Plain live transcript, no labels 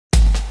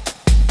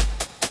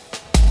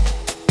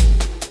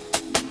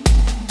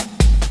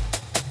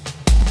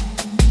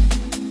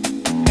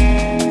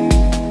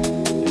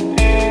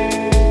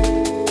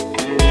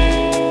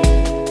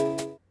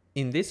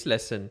In this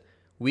lesson,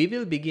 we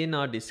will begin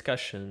our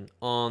discussion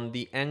on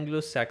the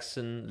Anglo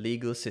Saxon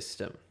legal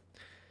system.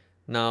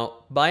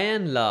 Now, by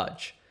and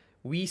large,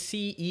 we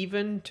see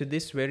even to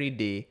this very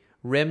day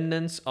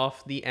remnants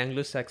of the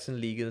Anglo Saxon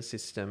legal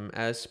system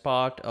as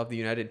part of the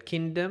United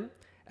Kingdom,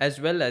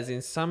 as well as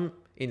in some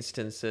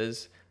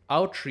instances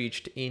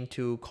outreached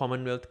into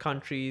Commonwealth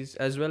countries,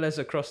 as well as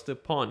across the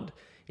pond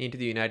into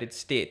the United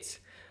States.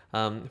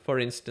 For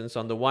instance,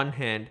 on the one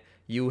hand,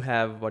 you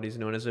have what is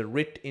known as a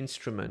writ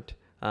instrument,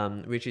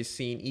 which is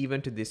seen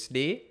even to this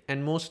day,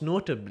 and most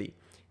notably,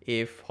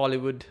 if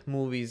Hollywood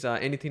movies are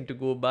anything to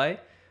go by,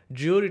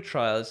 jury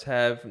trials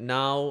have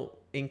now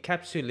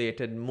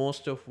encapsulated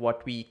most of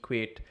what we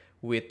equate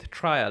with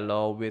trial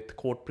or with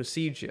court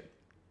procedure.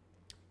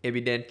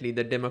 Evidently,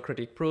 the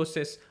democratic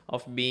process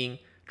of being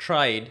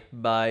tried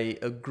by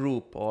a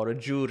group or a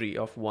jury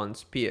of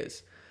one's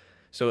peers.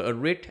 So a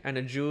writ and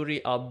a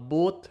jury are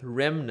both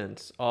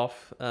remnants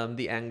of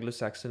the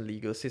Anglo-Saxon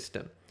legal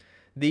system.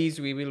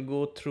 These we will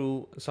go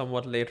through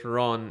somewhat later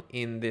on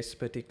in this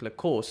particular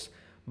course.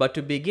 But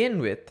to begin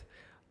with,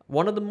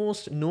 one of the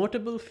most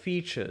notable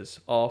features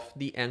of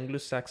the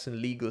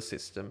Anglo-Saxon legal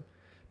system,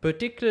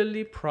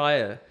 particularly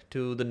prior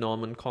to the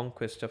Norman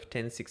conquest of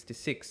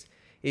 1066,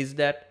 is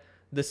that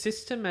the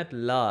system at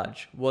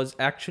large was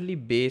actually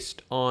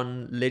based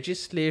on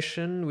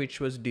legislation which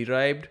was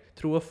derived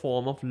through a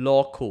form of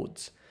law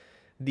codes.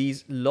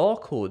 These law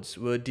codes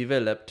were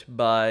developed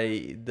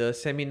by the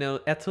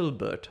seminal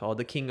Ethelbert, or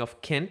the King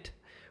of Kent,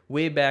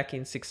 way back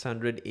in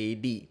 600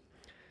 AD.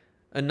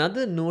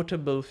 Another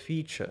notable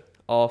feature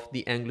of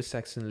the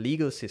Anglo-Saxon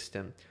legal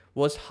system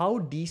was how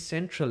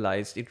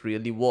decentralized it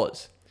really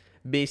was.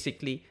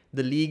 Basically,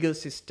 the legal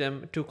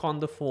system took on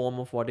the form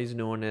of what is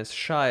known as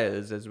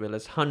shires as well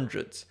as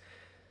hundreds.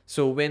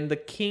 So when the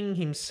king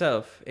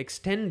himself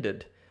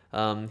extended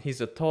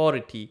his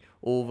authority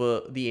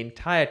over the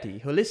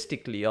entirety,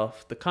 holistically,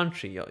 of the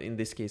country, or in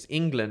this case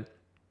England,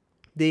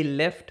 they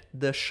left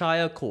the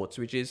shire courts,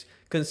 which is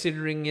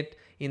considering it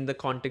in the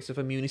context of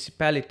a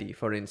municipality,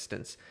 for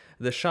instance.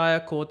 The shire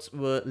courts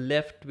were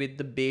left with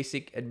the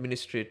basic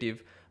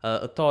administrative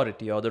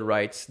authority or the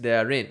rights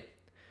therein.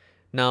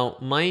 Now,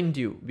 mind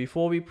you,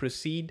 before we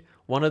proceed,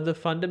 one of the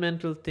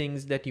fundamental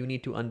things that you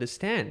need to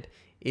understand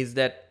is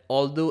that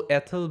although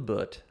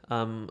Ethelbert,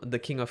 the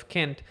King of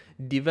Kent,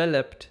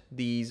 developed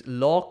these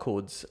law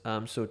codes,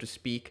 so to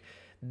speak,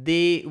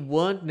 they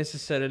weren't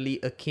necessarily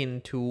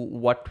akin to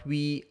what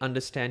we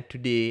understand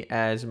today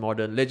as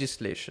modern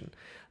legislation.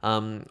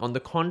 On the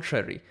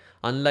contrary,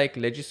 unlike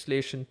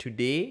legislation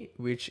today,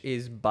 which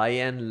is by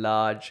and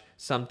large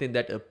something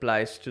that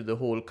applies to the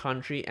whole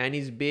country and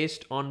is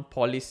based on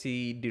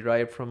policy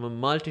derived from a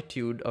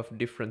multitude of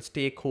different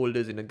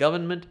stakeholders in a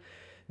government,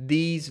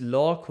 these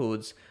law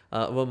codes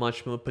were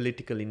much more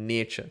political in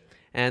nature.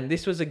 And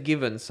this was a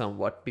given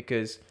somewhat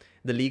because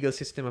the legal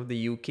system of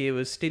the UK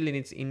was still in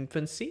its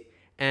infancy,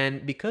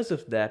 and because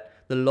of that,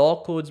 the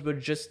law codes were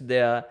just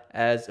there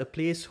as a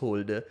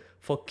placeholder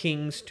for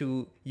kings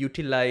to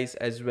utilize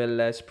as well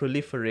as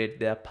proliferate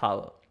their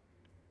power.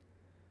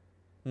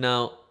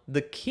 Now,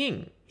 the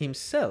king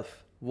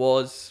himself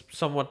was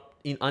somewhat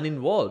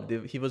uninvolved.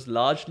 He was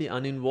largely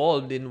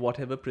uninvolved in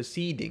whatever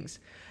proceedings,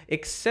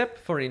 except,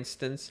 for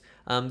instance,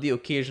 the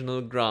occasional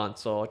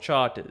grants or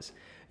charters.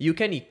 You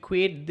can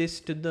equate this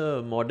to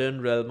the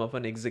modern realm of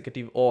an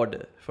executive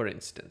order, for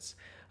instance.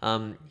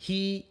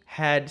 He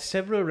had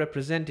several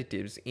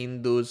representatives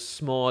in those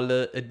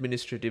smaller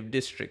administrative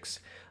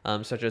districts,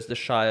 such as the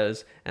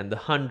shires and the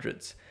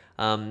hundreds.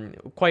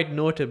 Quite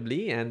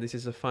notably, and this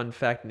is a fun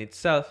fact in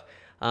itself,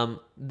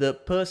 the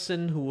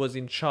person who was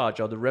in charge,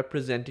 or the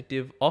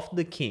representative of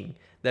the king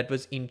that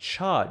was in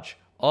charge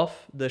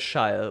of the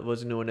shire,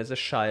 was known as a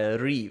shire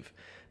reeve.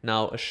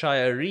 Now, a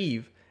shire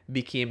reeve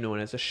became known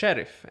as a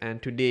sheriff,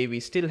 and today we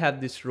still have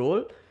this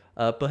role,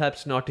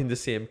 perhaps not in the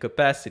same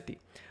capacity.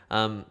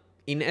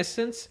 In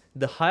essence,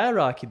 the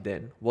hierarchy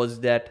then was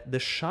that the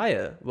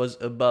shire was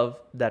above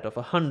that of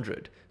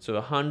 100. So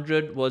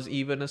 100 was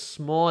even a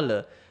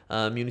smaller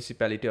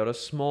municipality or a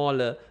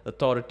smaller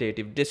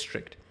authoritative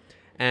district.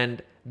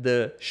 And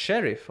the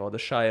sheriff or the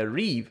shire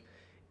reeve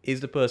is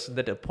the person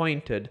that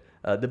appointed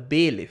the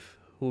bailiff,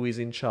 who is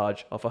in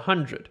charge of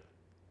 100.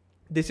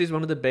 This is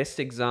one of the best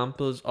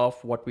examples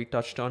of what we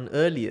touched on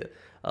earlier,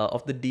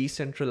 of the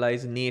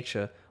decentralized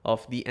nature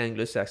of the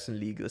Anglo-Saxon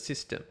legal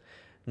system.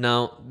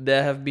 Now,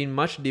 there have been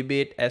much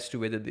debate as to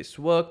whether this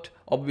worked.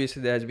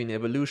 Obviously, there has been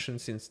evolution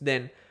since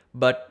then,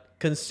 but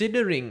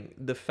considering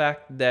the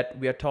fact that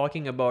we are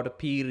talking about a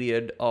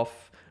period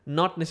of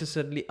not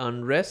necessarily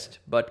unrest,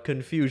 but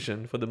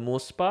confusion for the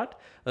most part,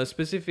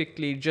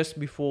 specifically just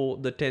before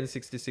the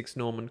 1066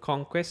 Norman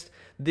conquest,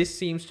 this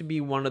seems to be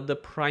one of the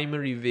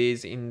primary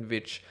ways in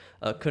which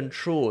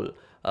control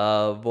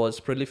was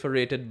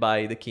proliferated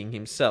by the king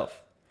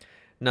himself.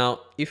 Now,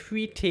 if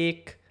we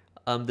take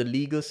the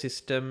legal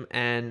system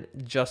and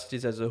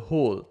justice as a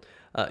whole,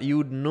 you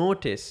would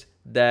notice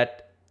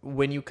that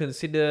when you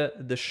consider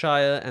the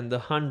shire and the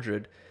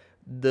hundred,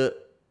 the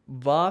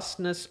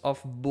vastness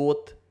of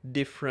both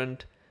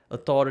different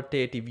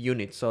authoritative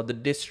units or the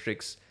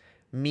districts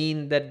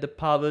mean that the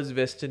powers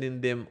vested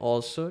in them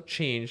also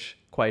change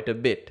quite a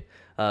bit.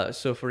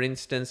 So for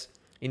instance,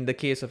 in the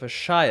case of a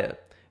shire,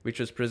 which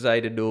was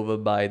presided over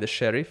by the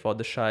sheriff or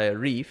the shire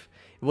reeve,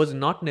 was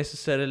not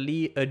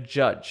necessarily a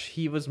judge.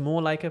 He was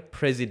more like a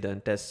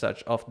president as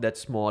such of that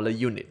smaller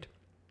unit.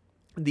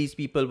 These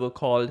people were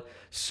called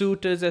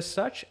suitors as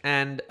such,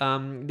 and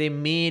they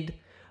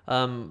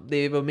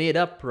were made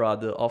up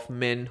rather of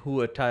men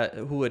who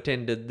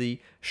attended the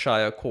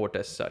shire court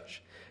as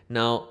such.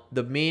 Now,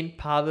 the main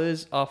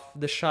powers of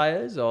the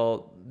shires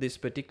or this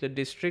particular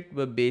district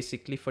were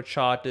basically for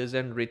charters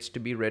and writs to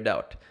be read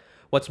out.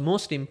 What's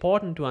most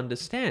important to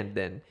understand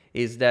then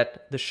is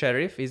that the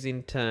sheriff is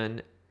in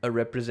turn a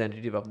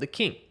representative of the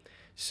king.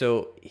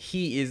 So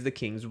he is the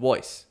king's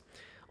voice.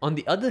 On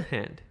the other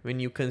hand, when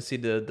you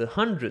consider the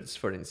hundreds,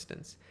 for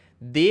instance,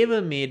 they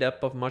were made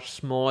up of much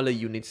smaller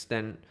units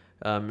than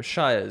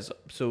shires.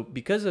 So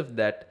because of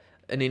that,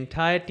 an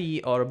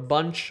entirety or a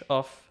bunch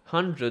of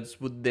hundreds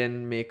would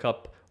then make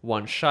up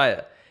one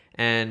shire.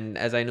 And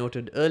as I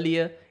noted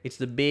earlier, it's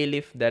the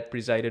bailiff that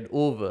presided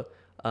over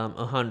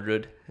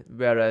 100,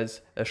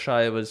 whereas a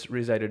shire was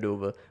resided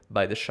over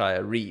by the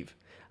shire reeve.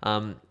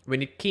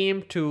 When it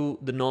came to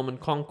the Norman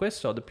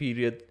conquest, or the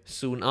period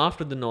soon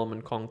after the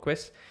Norman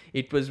conquest,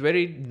 it was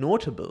very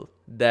notable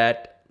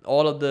that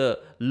all of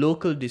the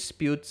local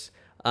disputes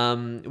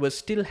were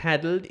still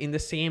handled in the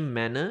same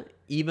manner,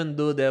 even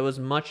though there was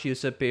much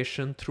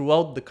usurpation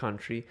throughout the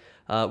country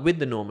with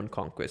the Norman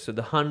conquest. So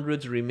the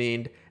hundreds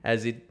remained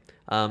as it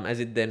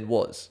then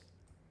was.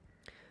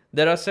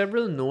 There are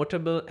several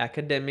notable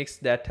academics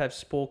that have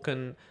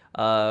spoken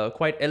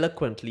quite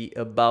eloquently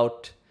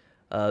about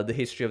the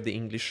history of the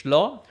English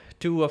law,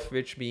 two of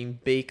which being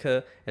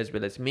Baker as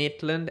well as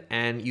Maitland,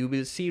 and you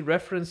will see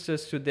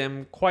references to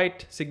them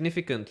quite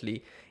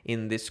significantly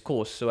in this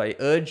course. So I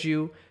urge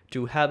you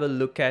to have a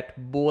look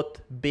at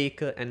both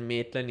Baker and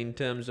Maitland in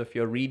terms of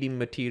your reading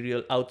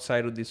material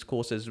outside of this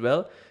course as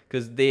well,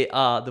 because they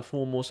are the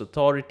foremost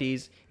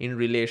authorities in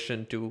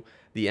relation to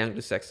the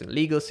Anglo-Saxon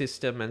legal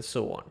system and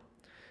so on.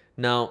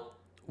 Now,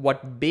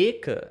 what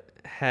Baker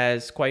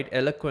has quite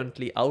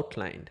eloquently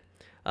outlined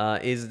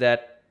is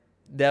that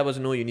there was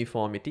no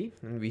uniformity,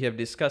 and we have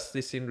discussed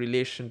this in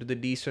relation to the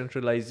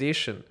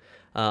decentralization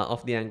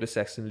of the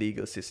Anglo-Saxon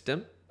legal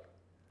system.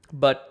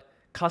 But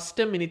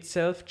custom in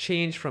itself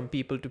changed from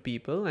people to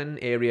people and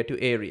area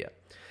to area.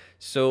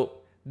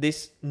 So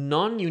this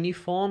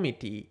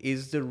non-uniformity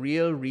is the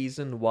real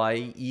reason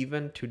why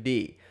even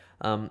today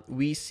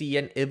we see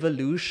an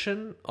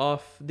evolution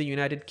of the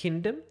United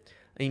Kingdom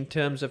in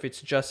terms of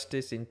its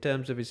justice, in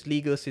terms of its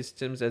legal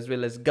systems, as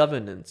well as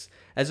governance,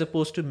 as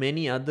opposed to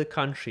many other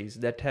countries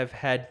that have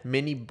had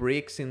many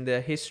breaks in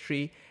their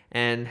history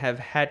and have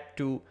had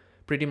to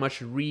pretty much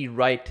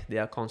rewrite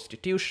their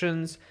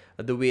constitutions,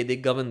 the way they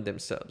govern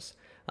themselves.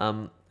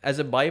 As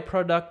a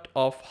byproduct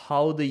of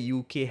how the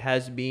UK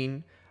has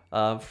been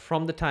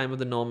from the time of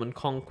the Norman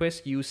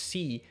conquest, you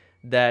see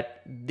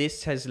that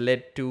this has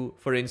led to,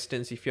 for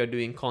instance, if you're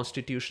doing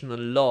constitutional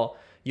law,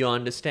 your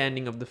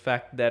understanding of the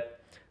fact that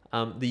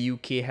the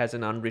UK has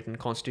an unwritten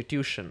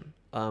constitution,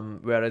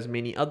 whereas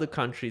many other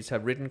countries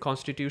have written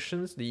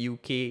constitutions. The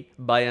UK,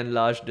 by and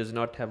large, does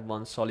not have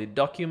one solid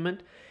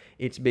document.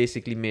 It's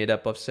basically made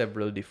up of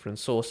several different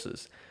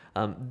sources.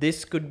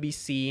 This could be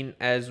seen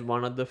as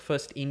one of the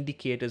first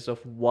indicators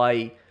of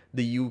why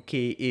the UK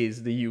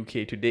is the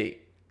UK today.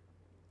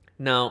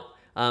 Now,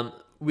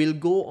 we'll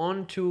go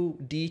on to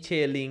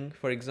detailing,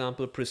 for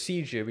example,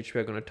 procedure, which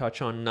we're going to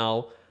touch on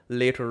now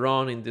later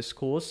on in this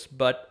course.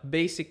 But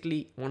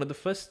basically, one of the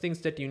first things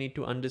that you need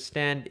to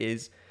understand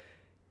is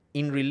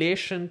in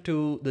relation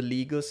to the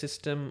legal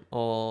system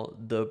or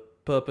the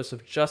purpose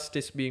of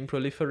justice being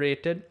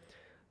proliferated,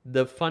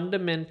 the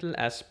fundamental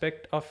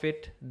aspect of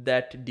it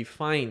that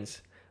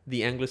defines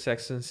the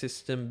Anglo-Saxon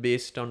system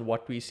based on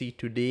what we see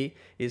today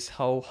is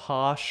how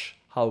harsh,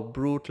 how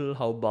brutal,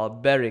 how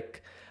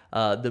barbaric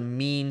the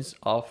means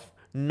of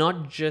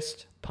not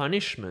just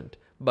punishment,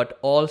 but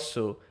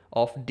also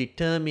of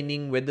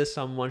determining whether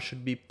someone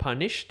should be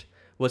punished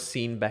was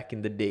seen back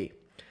in the day.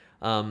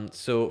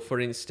 So, for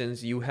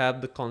instance, you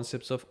have the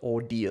concepts of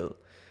ordeal.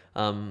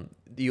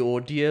 The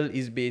ordeal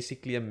is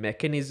basically a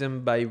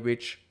mechanism by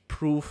which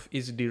proof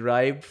is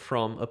derived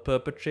from a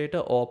perpetrator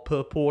or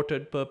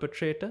purported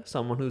perpetrator,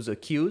 someone who's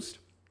accused,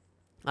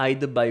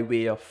 either by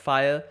way of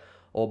fire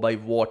or by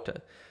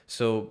water.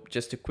 So,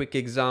 just a quick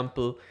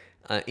example,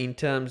 in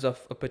terms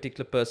of a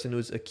particular person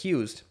who's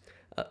accused,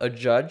 a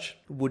judge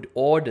would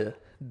order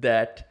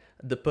that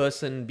the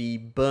person be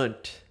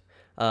burnt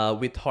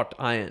with hot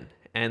iron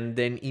and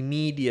then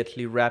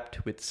immediately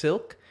wrapped with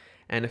silk.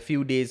 And a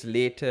few days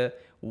later,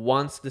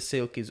 once the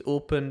silk is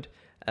opened,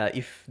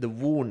 if the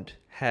wound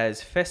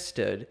has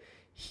festered,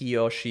 he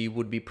or she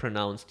would be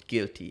pronounced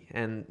guilty.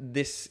 And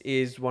this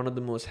is one of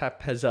the most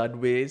haphazard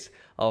ways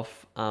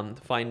of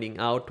finding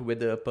out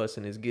whether a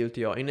person is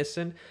guilty or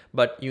innocent.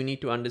 But you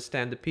need to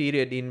understand the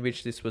period in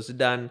which this was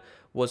done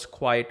was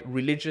quite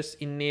religious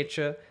in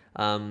nature.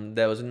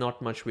 There was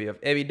not much way of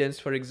evidence,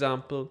 for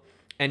example.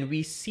 And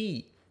we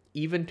see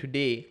even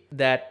today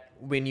that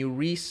when you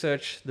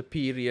research the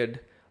period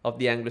of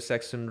the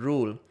Anglo-Saxon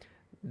rule,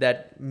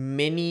 that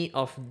many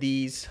of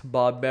these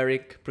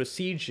barbaric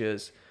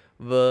procedures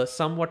were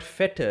somewhat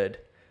fettered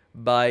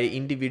by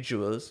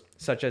individuals,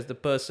 such as the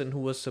person who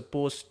was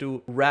supposed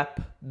to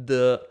wrap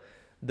the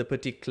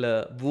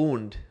particular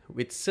wound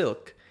with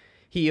silk.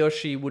 He or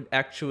she would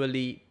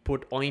actually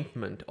put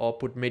ointment or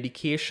put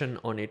medication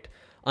on it,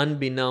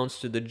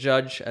 unbeknownst to the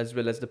judge as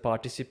well as the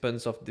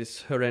participants of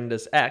this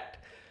horrendous act,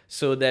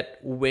 so that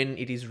when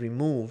it is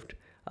removed,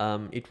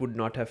 it would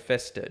not have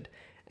festered.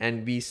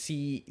 And we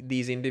see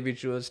these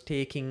individuals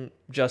taking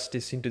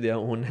justice into their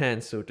own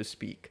hands, so to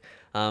speak.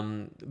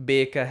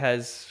 Baker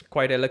has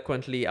quite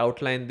eloquently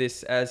outlined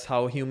this as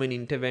how human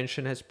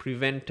intervention has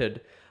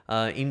prevented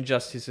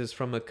injustices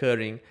from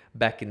occurring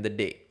back in the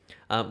day.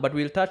 But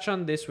we'll touch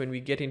on this when we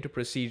get into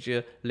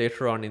procedure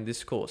later on in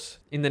this course.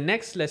 In the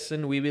next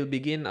lesson, we will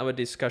begin our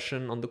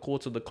discussion on the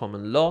courts of the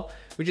common law,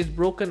 which is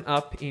broken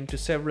up into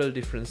several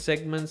different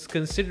segments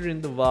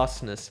considering the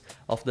vastness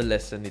of the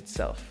lesson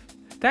itself.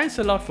 Thanks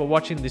a lot for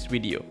watching this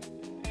video.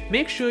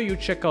 Make sure you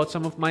check out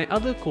some of my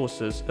other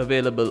courses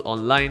available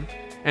online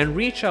and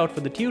reach out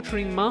for the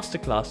tutoring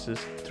masterclasses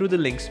through the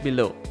links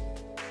below.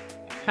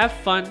 Have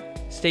fun,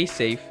 stay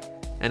safe,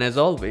 and as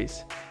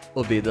always,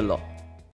 obey the law.